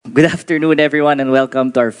Good afternoon, everyone, and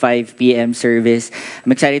welcome to our 5 p.m. service.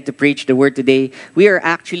 I'm excited to preach the word today. We are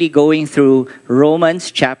actually going through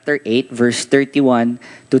Romans chapter 8, verse 31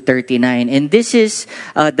 to 39. And this is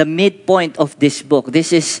the midpoint of this book.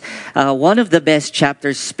 This is one of the best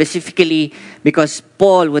chapters, specifically because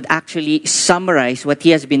Paul would actually summarize what he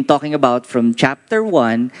has been talking about from chapter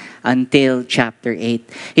 1 until chapter 8.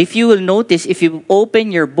 If you will notice, if you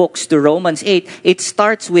open your books to Romans 8, it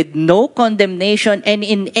starts with no condemnation and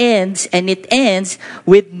it ends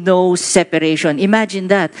with no separation. Imagine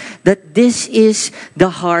that this is the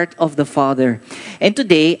heart of the Father. And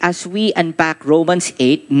today, as we unpack Romans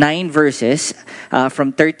 8, 9 verses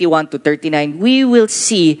from 31 to 39, we will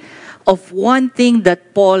see of one thing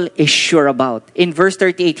that Paul is sure about. In verse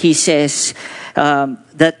 38, he says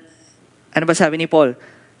that, ano ba sabi ni Paul?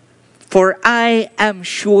 For I am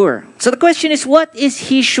sure. So the question is, what is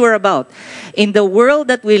he sure about? In the world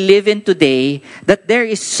that we live in today, that there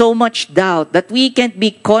is so much doubt, that we can't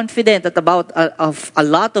be confident about of a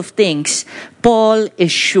lot of things, Paul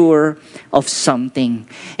is sure of something.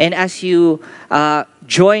 And as you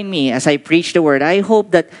join me as I preach the word, I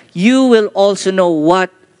hope that you will also know what,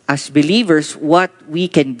 as believers, what we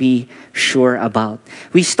can be sure about.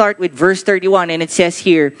 We start with verse 31, and it says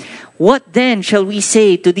here, what then shall we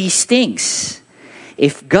say to these things?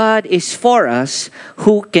 If God is for us,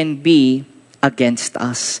 who can be against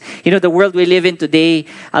us? You know, the world we live in today,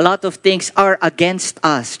 a lot of things are against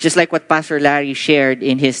us. Just like what Pastor Larry shared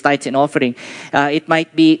in his tithes and offering. It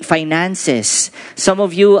might be finances. Some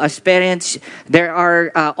of you as parents, there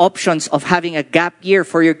are options of having a gap year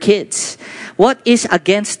for your kids. What is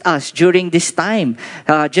against us during this time?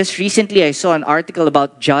 Just recently, I saw an article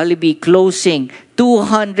about Jollibee closing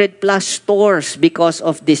 200 plus stores because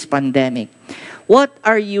of this pandemic. What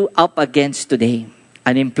are you up against today?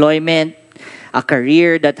 Unemployment, a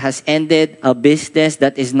career that has ended, a business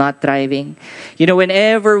that is not thriving. You know,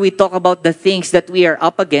 whenever we talk about the things that we are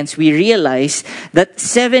up against, we realize that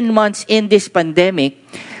 7 months in this pandemic,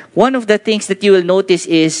 one of the things that you will notice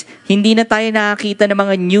is, hindi na tayo nakakita ng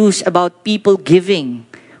mga news about people giving.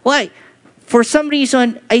 Why? For some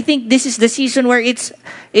reason, I think this is the season where it's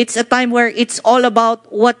a time where it's all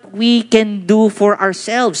about what we can do for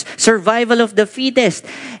ourselves. Survival of the fittest.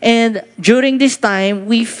 And during this time,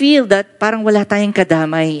 we feel that parang wala tayong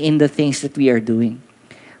kadamay in the things that we are doing.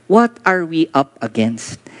 What are we up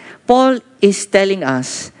against? Paul is telling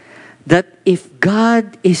us that if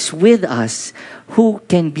God is with us, who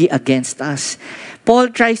can be against us? Paul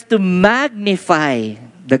tries to magnify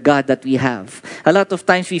the God that we have. A lot of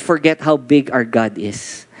times we forget how big our God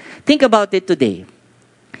is. Think about it today.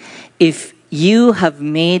 If you have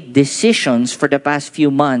made decisions for the past few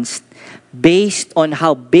months based on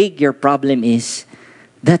how big your problem is,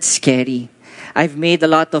 that's scary. I've made a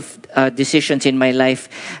lot of decisions in my life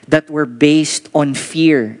that were based on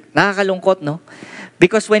fear. Nakakalungkot, no?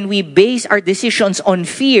 Because when we base our decisions on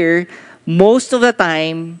fear, most of the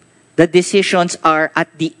time, the decisions are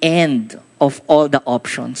at the end of all the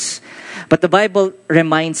options. But the Bible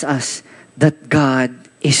reminds us that God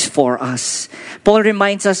is for us. Paul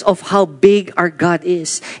reminds us of how big our God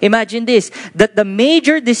is. Imagine this, that the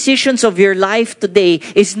major decisions of your life today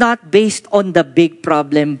is not based on the big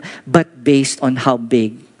problem, but based on how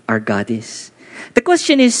big our God is. The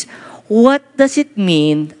question is, what does it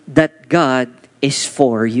mean that God is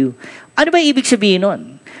for you? Ano ba ibig sabihin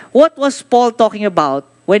nun? What was Paul talking about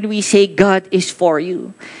when we say God is for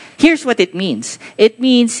you? Here's what it means. It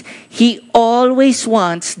means He always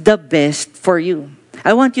wants the best for you.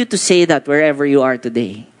 I want you to say that wherever you are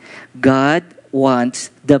today. God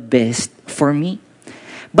wants the best for me.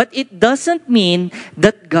 But it doesn't mean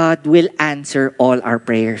that God will answer all our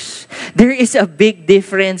prayers. There is a big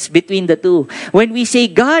difference between the two. When we say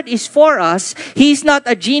God is for us, He's not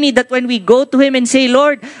a genie that when we go to Him and say,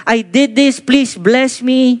 Lord, I did this, please bless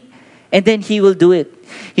me, and then He will do it.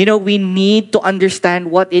 You know, we need to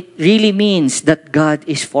understand what it really means that God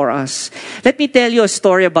is for us. Let me tell you a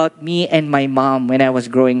story about me and my mom when I was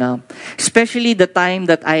growing up. Especially the time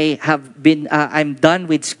that I'm done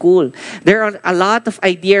with school. There are a lot of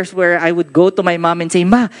ideas where I would go to my mom and say,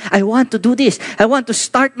 Ma, I want to do this. I want to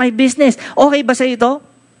start my business. Okay ba sa ito?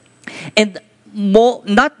 And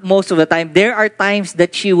not most of the time. There are times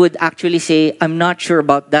that she would actually say, I'm not sure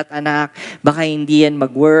about that, anak. Baka hindi yan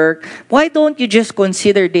mag-work. Why don't you just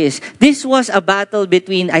consider this? This was a battle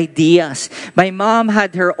between ideas. My mom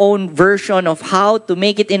had her own version of how to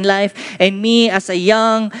make it in life. And me, as a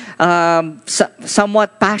young,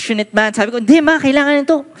 somewhat passionate man, sabi ko, hindi ma, kailangan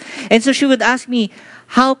ito. And so she would ask me,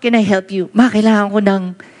 how can I help you? Ma, kailangan ko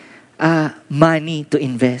ng money to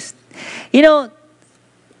invest. You know,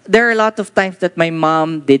 there are a lot of times that my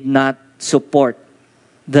mom did not support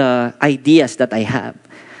the ideas that I have.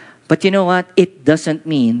 But you know what? It doesn't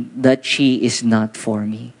mean that she is not for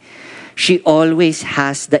me. She always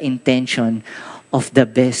has the intention of the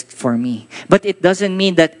best for me. But it doesn't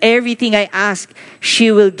mean that everything I ask,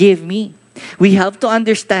 she will give me. We have to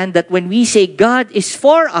understand that when we say God is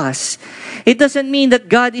for us, it doesn't mean that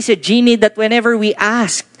God is a genie that whenever we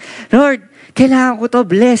ask, Lord, kailangan ko to,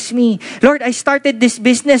 bless me. Lord, I started this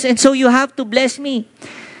business and so you have to bless me.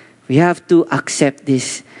 We have to accept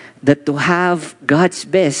this, that to have God's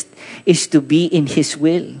best is to be in His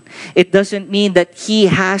will. It doesn't mean that He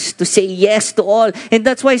has to say yes to all. And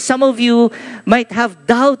that's why some of you might have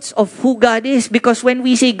doubts of who God is. Because when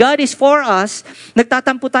we say God is for us,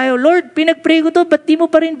 nagtatampo tayo, Lord, pinagpray ko to, ba't di mo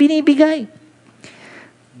pa rin binibigay?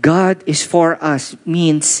 God is for us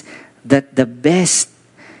means that the best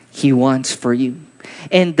He wants for you.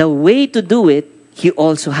 And the way to do it, He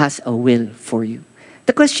also has a will for you.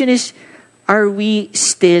 The question is, are we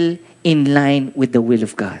still in line with the will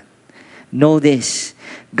of God? Know this,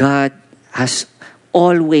 God has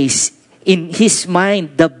always in His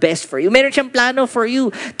mind the best for you. Meron siyang plano for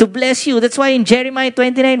you to bless you. That's why in Jeremiah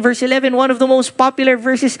 29 verse 11, one of the most popular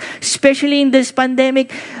verses, especially in this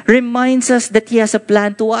pandemic, reminds us that He has a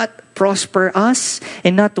plan to what? Prosper us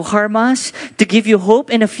and not to harm us, to give you hope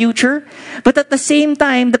and a future. But at the same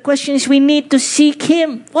time, the question is we need to seek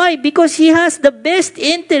Him. Why? Because He has the best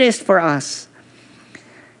interest for us.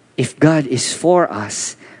 If God is for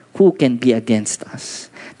us, who can be against us?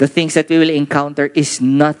 The things that we will encounter is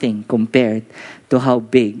nothing compared to how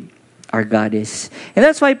big our God is. And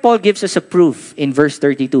that's why Paul gives us a proof in verse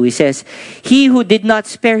 32. He says, He who did not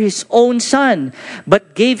spare His own Son,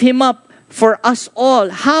 but gave Him up for us all,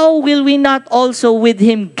 how will we not also with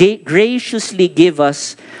Him graciously give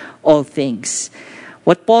us all things?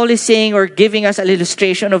 What Paul is saying or giving us an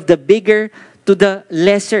illustration of the bigger to the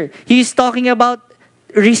lesser. He's talking about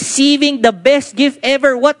receiving the best gift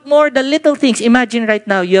ever. What more? The little things. Imagine right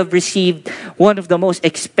now you have received one of the most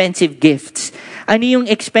expensive gifts. Ano yung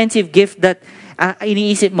expensive gift that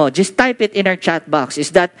iniisip mo? Just type it in our chat box.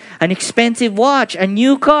 Is that an expensive watch, a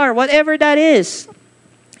new car, whatever that is?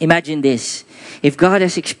 Imagine this. If God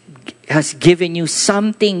has given you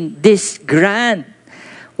something this grand,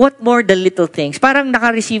 what more the little things? Parang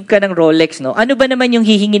naka-receive ka ng Rolex, no? Ano ba naman yung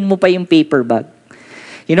hihingin mo pa yung paper bag?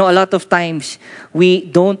 You know, a lot of times, we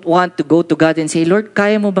don't want to go to God and say, Lord,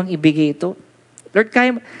 kaya mo bang ibigay ito? Lord,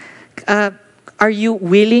 kaya mo, are you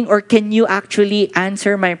willing or can you actually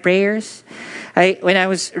answer my prayers? When I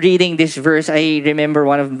was reading this verse, I remember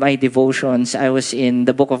one of my devotions. I was in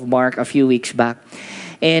the book of Mark a few weeks back.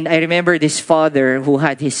 And I remember this father who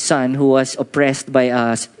had his son who was oppressed by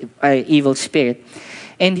an evil spirit.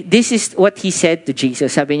 And this is what he said to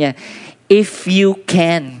Jesus. Sabi niya, if you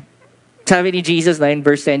can, sabi ni Jesus na in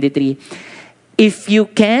verse 23, if you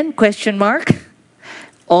can, question mark,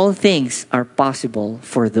 all things are possible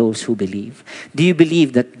for those who believe. Do you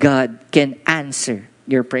believe that God can answer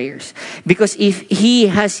your prayers? Because if He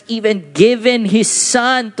has even given His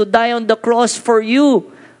Son to die on the cross for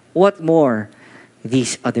you, what more?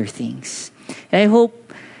 These other things. And I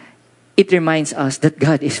hope it reminds us that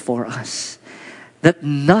God is for us. That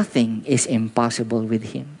nothing is impossible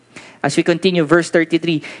with Him. As we continue, verse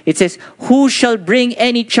 33, it says, who shall bring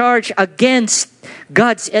any charge against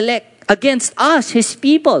God's elect? Against us, His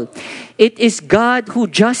people. It is God who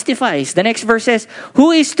justifies. The next verse says,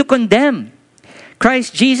 who is to condemn?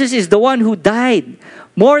 Christ Jesus is the one who died.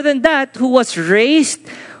 More than that, who was raised,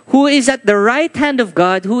 who is at the right hand of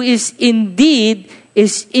God, who is indeed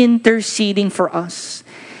is interceding for us.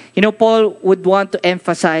 You know, Paul would want to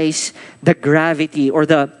emphasize the gravity or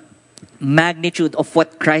the magnitude of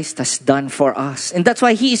what Christ has done for us. And that's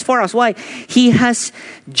why He is for us. Why? He has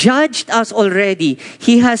judged us already.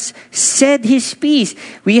 He has said His peace.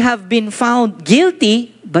 We have been found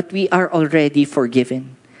guilty, but we are already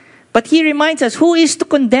forgiven. But He reminds us, who is to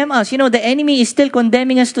condemn us? You know, the enemy is still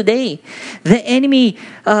condemning us today. The enemy,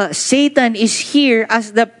 Satan, is here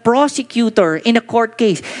as the prosecutor in a court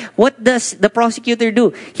case. What does the prosecutor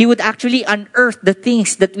do? He would actually unearth the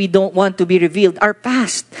things that we don't want to be revealed. Our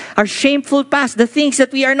past, our shameful past, the things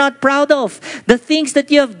that we are not proud of, the things that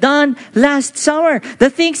you have done last summer, the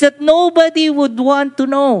things that nobody would want to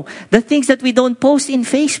know, the things that we don't post in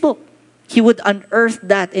Facebook. He would unearth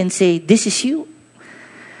that and say, this is you.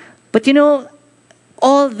 But you know,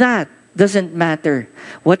 all that doesn't matter.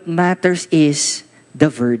 What matters is the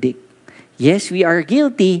verdict. Yes, we are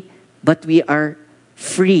guilty, but we are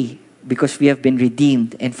free because we have been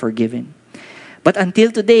redeemed and forgiven. But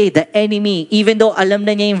until today, the enemy, even though alam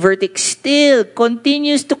na niya yung verdict, still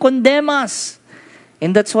continues to condemn us.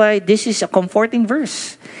 And that's why this is a comforting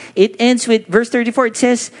verse. It ends with verse 34. It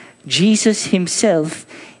says, Jesus himself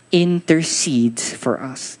intercedes for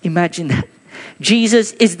us. Imagine that.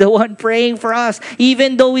 Jesus is the one praying for us,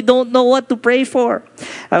 even though we don't know what to pray for.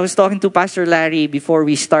 I was talking to Pastor Larry before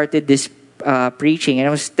we started this preaching, and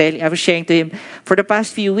I was sharing to him, for the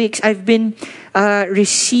past few weeks, I've been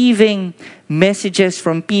receiving messages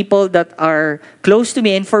from people that are close to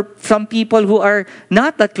me, and for some people who are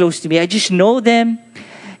not that close to me. I just know them,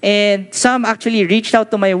 and some actually reached out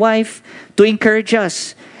to my wife to encourage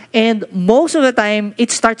us. And most of the time, it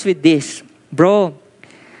starts with this: bro,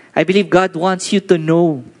 I believe God wants you to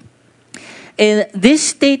know. And this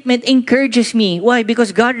statement encourages me. Why?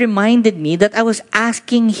 Because God reminded me that I was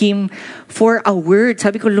asking Him for a word.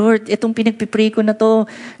 Sabi ko, Lord, itong pinagpipray ko na to,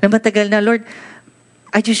 na matagal na, Lord,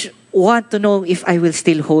 I just want to know if I will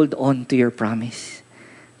still hold on to your promise.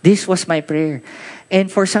 This was my prayer.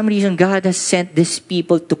 And for some reason, God has sent these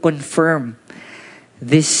people to confirm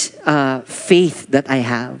this faith that I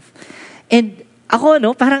have. And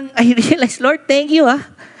ako, parang I realized, Lord, thank you,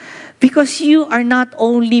 because you are not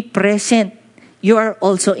only present, you are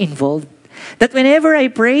also involved. That whenever I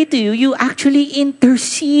pray to you, you actually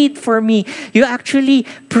intercede for me. You actually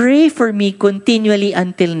pray for me continually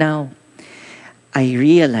until now. I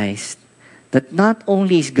realized that not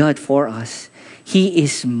only is God for us, He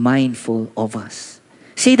is mindful of us.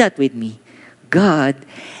 Say that with me. God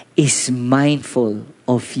is mindful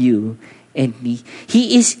of you and me.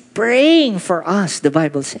 He is praying for us, the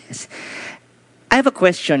Bible says. I have a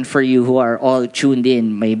question for you who are all tuned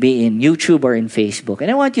in, maybe in YouTube or in Facebook.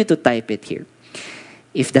 And I want you to type it here,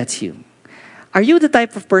 if that's you. Are you the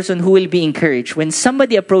type of person who will be encouraged when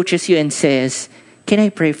somebody approaches you and says, can I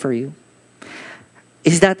pray for you?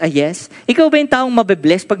 Is that a yes? Ikaw ba yung taong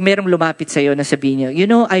mabibless pag merong lumapit sa'yo na sabihin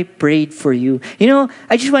niyo, I prayed for you.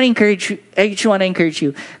 I just want to encourage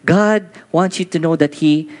you. God wants you to know that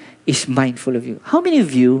He is mindful of you. How many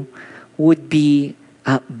of you would be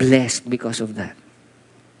blessed because of that?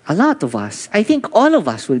 A lot of us. I think all of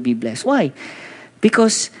us will be blessed. Why?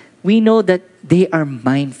 Because we know that they are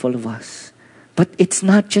mindful of us. But it's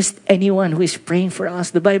not just anyone who is praying for us.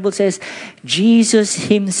 The Bible says Jesus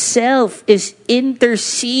Himself is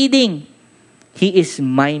interceding. He is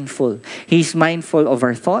mindful. He's mindful of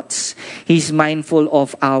our thoughts. He's mindful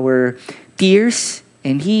of our tears.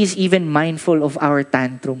 And He is even mindful of our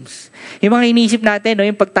tantrums. Yung mga iniisip natin,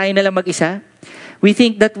 yung pag tayo na lang mag-isa, we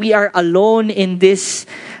think that we are alone in this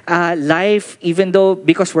life, even though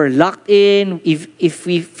because we're locked in, if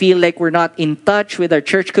we feel like we're not in touch with our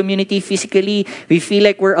church community physically, we feel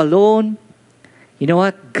like we're alone. You know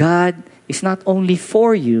what? God is not only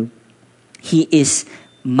for you, He is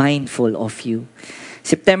mindful of you.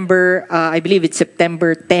 September, I believe it's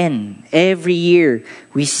September 10. Every year,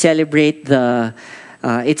 we celebrate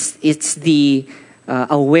it's the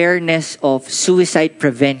awareness of suicide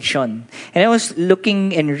prevention. And I was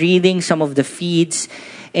looking and reading some of the feeds,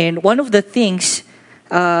 and one of the things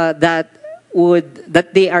that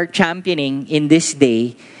they are championing in this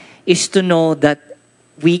day is to know that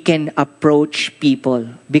we can approach people,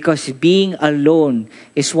 because being alone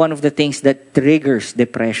is one of the things that triggers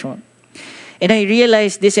depression. And I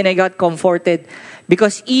realized this and I got comforted,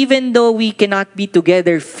 because even though we cannot be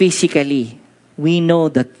together physically, we know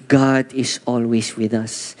that God is always with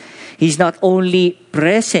us. He's not only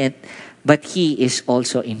present, but He is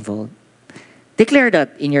also involved. Declare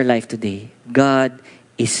that in your life today. God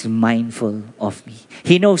is mindful of me.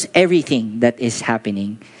 He knows everything that is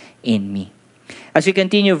happening in me. As we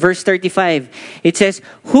continue, verse 35, it says,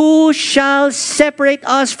 who shall separate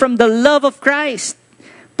us from the love of Christ?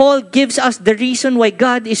 Paul gives us the reason why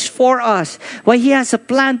God is for us, why He has a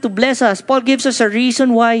plan to bless us. Paul gives us a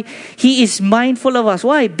reason why He is mindful of us.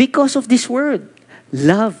 Why? Because of this word,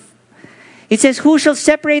 love. It says, who shall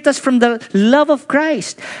separate us from the love of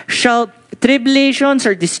Christ? Shall tribulations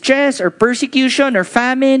or distress or persecution or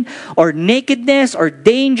famine or nakedness or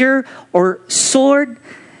danger or sword?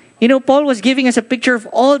 Paul was giving us a picture of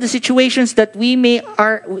all the situations that we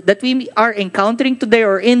are encountering today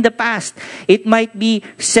or in the past. It might be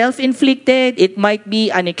self-inflicted. It might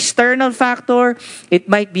be an external factor. It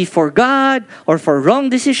might be for God or for wrong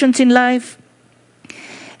decisions in life.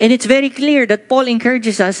 And it's very clear that Paul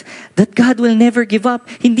encourages us that God will never give up.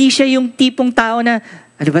 Hindi siya yung tipong tao na,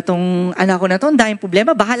 ano ba tong anak ko na to? Ang daming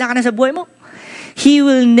problema. Bahala ka na sa buhay mo. He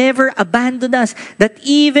will never abandon us. That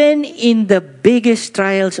even in the biggest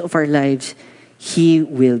trials of our lives, He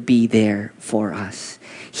will be there for us.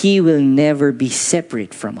 He will never be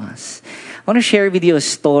separate from us. I want to share with you a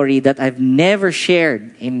story that I've never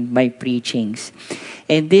shared in my preachings.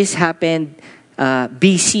 And this happened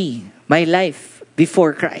BC, my life.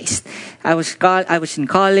 before Christ. I was in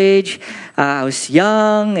college, I was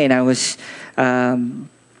young, and I was,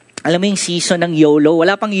 alam mo yung season ng YOLO?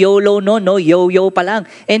 Wala pang YOLO no? Yo-yo pa lang.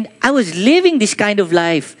 And I was living this kind of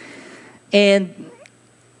life. And,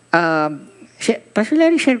 Pastor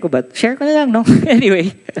Larry, share ko ba? Share ko na lang, no?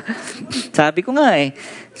 Anyway, sabi ko nga eh.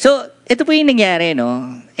 So, ito po yung nangyari,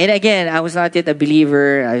 no? And again, I was not yet a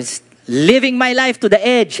believer. I was living my life to the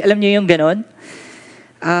edge. Alam niyo yung ganon?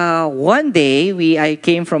 One day, I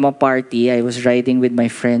came from a party. I was riding with my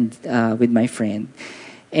friend,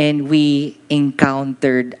 and we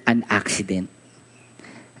encountered an accident.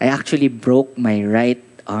 I actually broke my right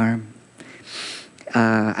arm.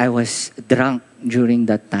 I was drunk during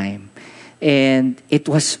that time. And it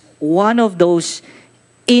was one of those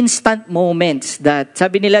instant moments that,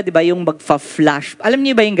 sabi nila, di ba, yung magfa-flash. Alam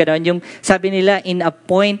niyo ba yung gano'n? Yung sabi nila, in a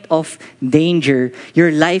point of danger, your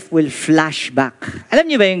life will flash back. Alam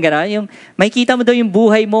niyo ba yung gano'n? Yung makikita mo daw yung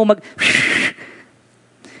buhay mo,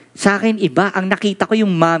 Sa akin, iba. Ang nakita ko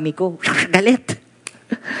yung mami ko. Galit.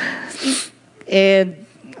 And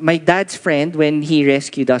my dad's friend, when he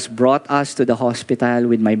rescued us, brought us to the hospital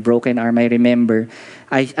with my broken arm. I remember,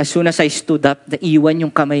 as soon as I stood up, naiwan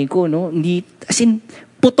yung kamay ko, no? Hindi, as in,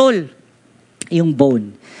 putol yung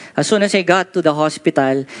bone. As soon as I got to the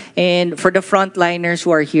hospital, and for the frontliners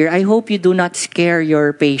who are here, I hope you do not scare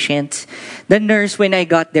your patients. The nurse, when I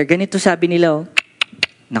got there, ganito sabi nila,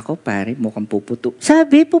 nako pare, mukhang puputo.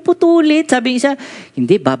 Sabi, puputulin. Sabi isa,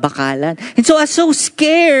 hindi, babakalan. And so I was so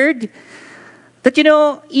scared that,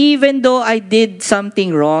 even though I did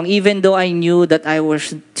something wrong, even though I knew that I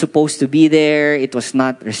was supposed to be there, it was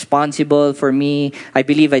not responsible for me. I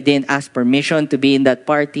believe I didn't ask permission to be in that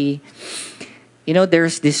party.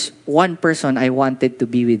 There's this one person I wanted to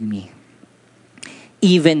be with me,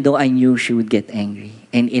 even though I knew she would get angry.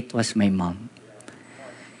 And it was my mom.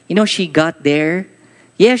 She got there.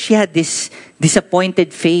 Yes, she had this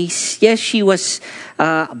disappointed face. Yes, she was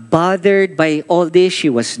bothered by all this. She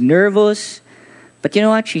was nervous. But you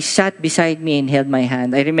know what? She sat beside me and held my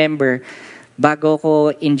hand. I remember, bago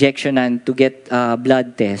ko injectionan to get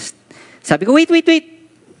blood test, sabi ko, wait.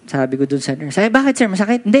 Sabi ko dun sa nurse, sabi, bakit sir,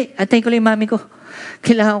 masakit? Hindi, antayin ko lang yung mami ko.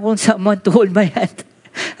 Kailangan ko someone to hold my hand.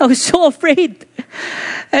 I was so afraid.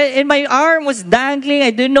 And my arm was dangling.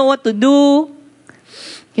 I didn't know what to do.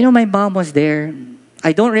 My mom was there.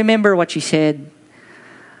 I don't remember what she said.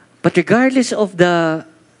 But regardless of the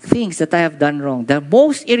things that I have done wrong, the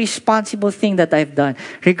most irresponsible thing that I've done,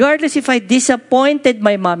 regardless if I disappointed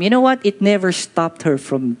my mom, you know what? It never stopped her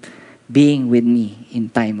from being with me in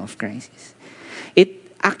time of crisis.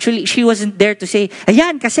 Actually, she wasn't there to say,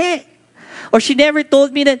 ayan, kasi. Or she never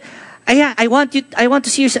told me that, ayan, I want to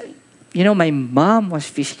see you. My mom was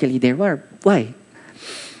physically there. Why?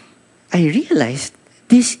 I realized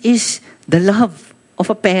this is the love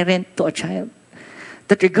of a parent to a child.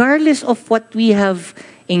 That regardless of what we have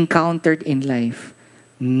encountered in life,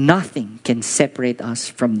 nothing can separate us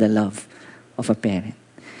from the love of a parent.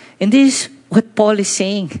 And this is what Paul is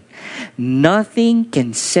saying. Nothing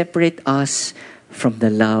can separate us from the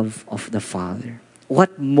love of the Father.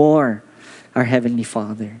 What more our Heavenly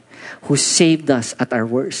Father who saved us at our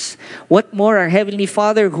worst? What more our Heavenly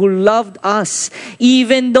Father who loved us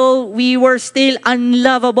even though we were still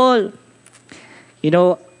unlovable?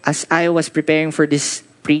 As I was preparing for this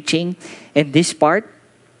preaching and this part,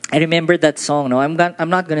 I remember that song. No, I'm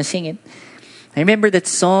not going to sing it. I remember that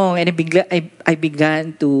song and I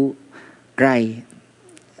began to cry.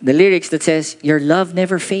 The lyrics that says, your love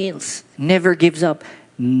never fails, never gives up,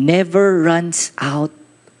 never runs out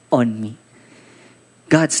on me.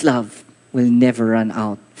 God's love will never run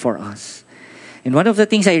out for us. And one of the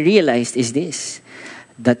things I realized is this,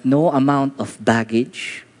 that no amount of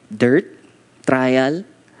baggage, dirt, trial,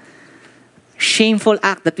 shameful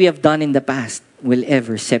act that we have done in the past will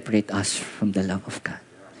ever separate us from the love of God.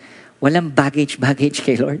 Walang baggage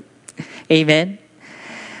kay Lord. Amen?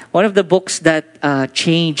 One of the books that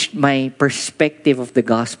changed my perspective of the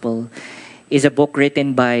gospel is a book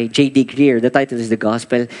written by J.D. Greer. The title is The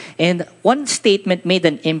Gospel. And one statement made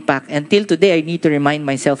an impact. Until today, I need to remind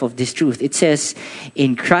myself of this truth. It says,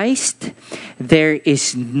 in Christ, there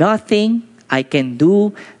is nothing I can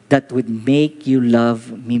do that would make you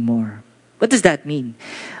love me more. What does that mean?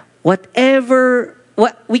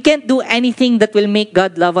 We can't do anything that will make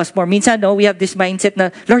God love us more. Minsan, we have this mindset na,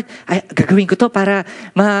 Lord, gagawin ko to para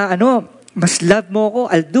mas love mo ko.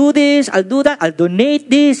 I'll do this, I'll do that, I'll donate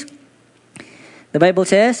this. The Bible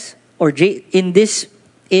says, or in this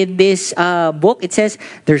book, it says,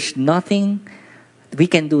 there's nothing we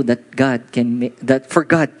can do that for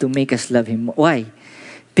God to make us love Him. Why?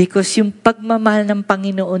 Because yung pagmamahal ng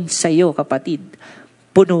Panginoon sa'yo, kapatid,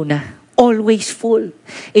 puno na. Always full.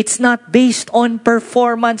 It's not based on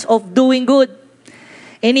performance of doing good.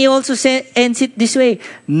 And he also ends it this way,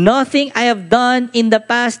 nothing I have done in the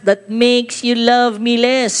past that makes you love me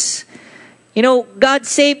less. You know, God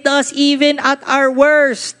saved us even at our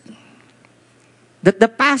worst. That the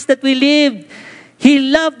past that we lived, He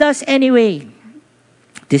loved us anyway.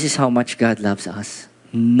 This is how much God loves us.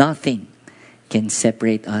 Nothing can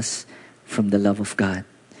separate us from the love of God.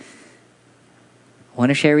 I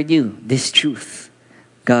want to share with you this truth.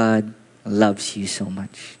 God loves you so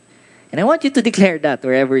much. And I want you to declare that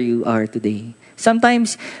wherever you are today.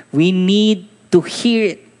 Sometimes we need to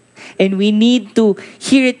hear it. And we need to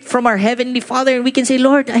hear it from our Heavenly Father. And we can say,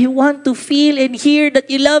 Lord, I want to feel and hear that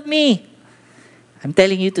you love me. I'm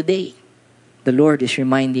telling you today, the Lord is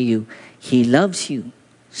reminding you, He loves you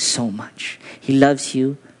so much. He loves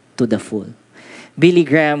you to the full. Billy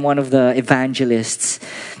Graham, one of the evangelists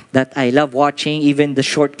that I love watching, even the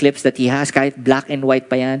short clips that he has, kahit black and white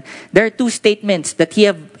pa yan, there are two statements that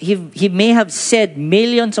he may have said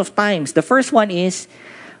millions of times. The first one is,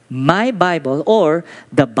 my Bible, or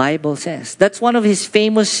the Bible says. That's one of his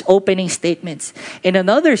famous opening statements. And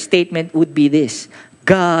another statement would be this,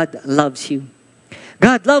 God loves you.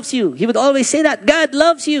 God loves you. He would always say that, God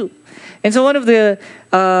loves you. And so one of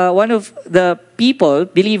the people,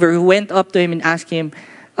 believer, who went up to him and asked him,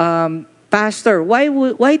 Pastor,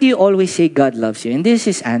 why do you always say God loves you? And this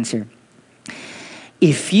is his answer.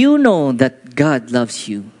 If you know that God loves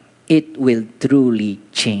you, it will truly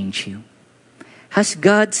change you. Has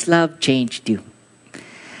God's love changed you?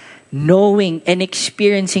 Knowing and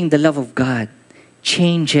experiencing the love of God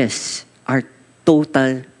changes our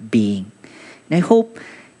total being. And I hope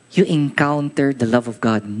you encounter the love of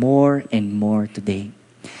God more and more today.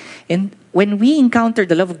 And when we encounter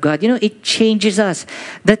the love of God, it changes us.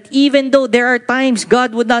 That even though there are times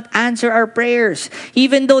God would not answer our prayers,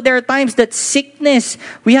 even though there are times that sickness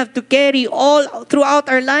we have to carry all throughout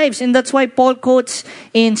our lives. And that's why Paul quotes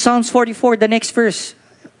in Psalms 44, the next verse,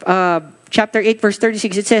 chapter 8, verse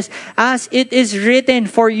 36, it says, as it is written,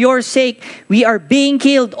 for your sake, we are being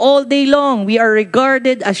killed all day long. We are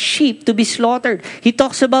regarded as sheep to be slaughtered. He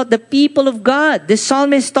talks about the people of God. The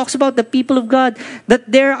psalmist talks about the people of God, that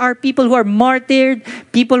there are people who are martyred,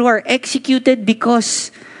 people who are executed because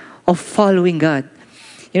of following God.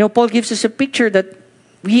 Paul gives us a picture that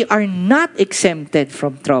we are not exempted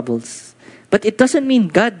from troubles. But it doesn't mean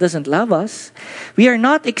God doesn't love us. We are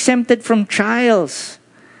not exempted from trials.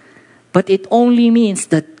 But it only means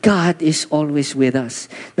that God is always with us.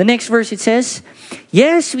 The next verse, it says,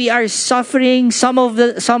 yes, we are suffering. Some of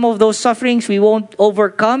those sufferings we won't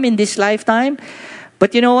overcome in this lifetime.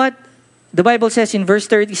 But you know what? The Bible says in verse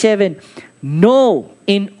 37, no,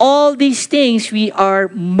 in all these things we are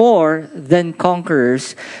more than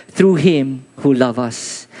conquerors through Him who loves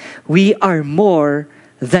us. We are more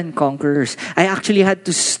than conquerors. I actually had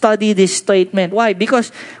to study this statement. Why?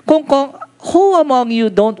 Because who among you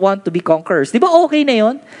don't want to be conquerors? Di ba okay na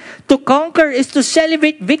yun? To conquer is to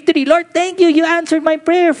celebrate victory. Lord, thank you. You answered my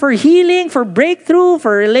prayer for healing, for breakthrough,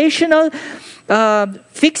 for relational,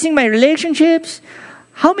 fixing my relationships.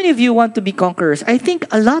 How many of you want to be conquerors? I think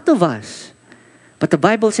a lot of us. But the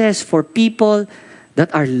Bible says for people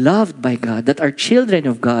that are loved by God, that are children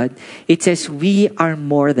of God, it says we are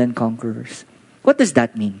more than conquerors. What does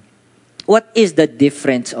that mean? What is the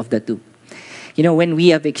difference of the two? When we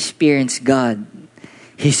have experienced God,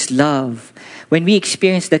 His love, when we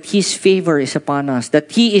experience that His favor is upon us,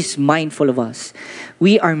 that He is mindful of us,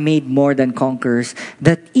 we are made more than conquerors.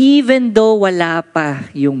 That even though wala pa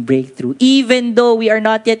yung breakthrough, even though we are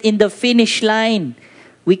not yet in the finish line,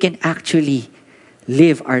 we can actually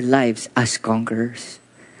live our lives as conquerors.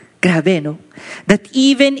 Grabe, no? That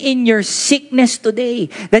even in your sickness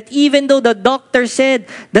today, that even though the doctor said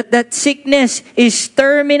that sickness is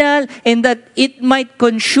terminal and that it might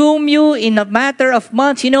consume you in a matter of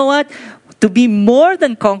months, you know what? To be more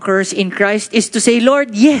than conquerors in Christ is to say,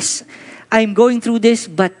 Lord, yes, I'm going through this,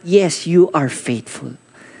 but yes, you are faithful.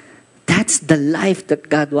 That's the life that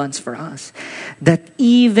God wants for us. That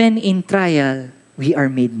even in trial, we are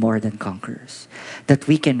made more than conquerors. That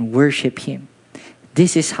we can worship Him.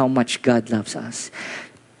 This is how much God loves us.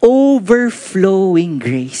 Overflowing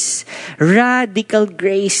grace. Radical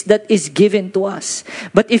grace that is given to us.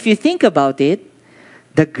 But if you think about it,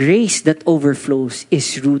 the grace that overflows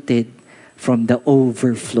is rooted from the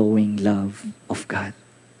overflowing love of God.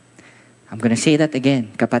 I'm going to say that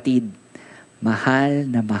again. Kapatid, mahal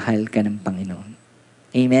na mahal ka ng Panginoon.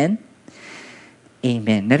 Amen?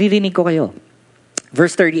 Amen. Naririnig ko kayo.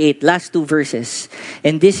 Verse 38, last two verses.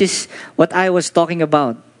 And this is what I was talking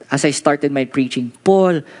about. as I started my preaching,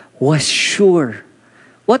 Paul was sure.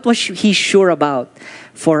 What was he sure about?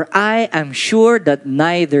 For I am sure that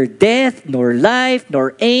neither death, nor life,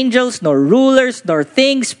 nor angels, nor rulers, nor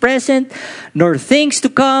things present, nor things to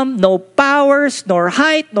come, no powers, nor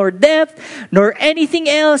height, nor depth, nor anything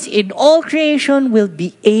else in all creation will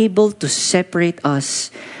be able to separate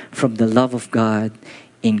us from the love of God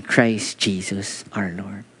in Christ Jesus our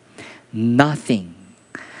Lord. Nothing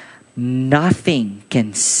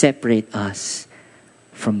can separate us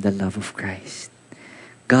from the love of Christ.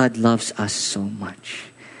 God loves us so much.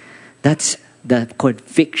 That's the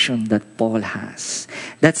conviction that Paul has.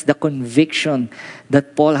 That's the conviction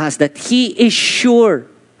that Paul has, that he is sure.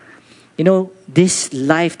 You know, this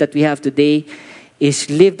life that we have today is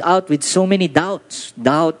lived out with so many doubts.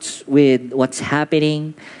 Doubts with what's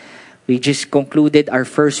happening. We just concluded our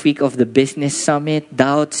first week of the business summit.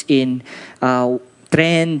 Doubts in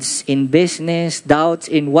trends in business. Doubts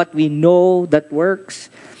in what we know that works.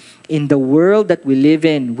 In the world that we live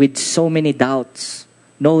in with so many doubts,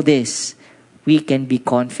 know this, we can be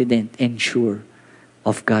confident and sure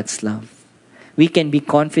of God's love. We can be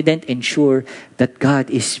confident and sure that God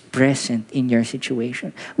is present in your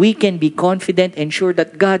situation. We can be confident and sure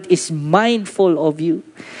that God is mindful of you.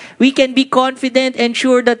 We can be confident and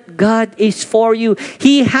sure that God is for you.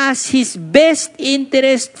 He has His best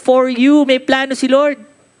interest for you. May plano si Lord.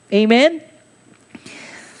 Amen?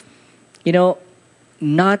 You know,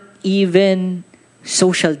 not even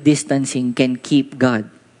social distancing can keep God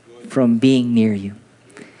from being near you.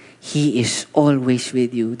 He is always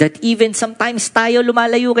with you. That even sometimes tayo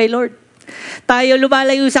lumalayo kay Lord. Tayo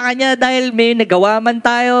lumalayo sa Kanya dahil may nagawa man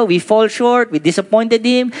tayo. We fall short. We disappointed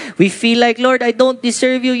Him. We feel like, Lord, I don't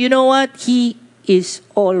deserve you. You know what? He is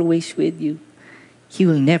always with you. He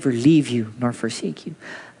will never leave you nor forsake you.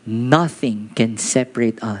 Nothing can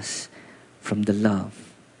separate us from the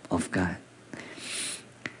love of God.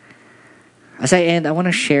 As I end, I want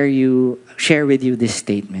to share with you this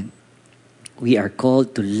statement. We are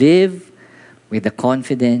called to live with the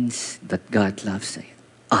confidence that God loves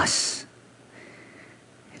us.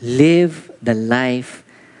 Live the life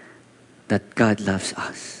that God loves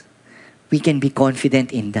us. We can be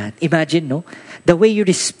confident in that. Imagine, no? The way you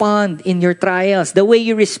respond in your trials, the way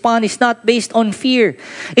you respond is not based on fear.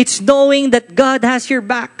 It's knowing that God has your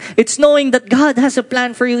back. It's knowing that God has a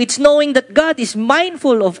plan for you. It's knowing that God is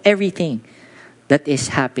mindful of everything that is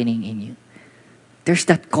happening in you. There's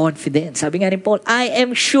that confidence. Sabi nga ni Paul, I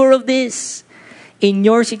am sure of this. In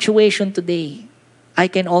your situation today, I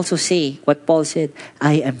can also say what Paul said,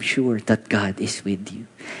 I am sure that God is with you.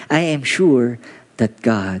 I am sure that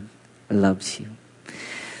God loves you.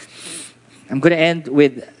 I'm going to end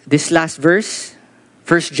with this last verse.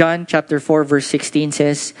 1 John chapter 4 verse 16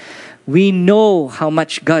 says, we know how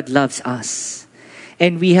much God loves us,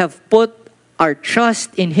 and we have put our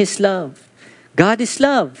trust in His love. God is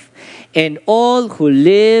love. And all who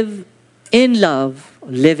live in love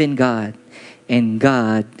live in God. And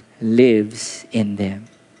God lives in them.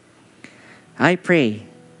 I pray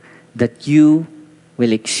that you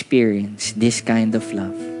will experience this kind of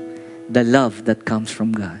love. The love that comes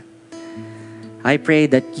from God. I pray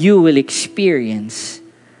that you will experience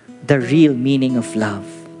the real meaning of love.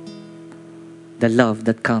 The love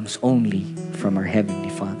that comes only from our Heavenly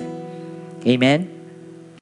Father. Amen.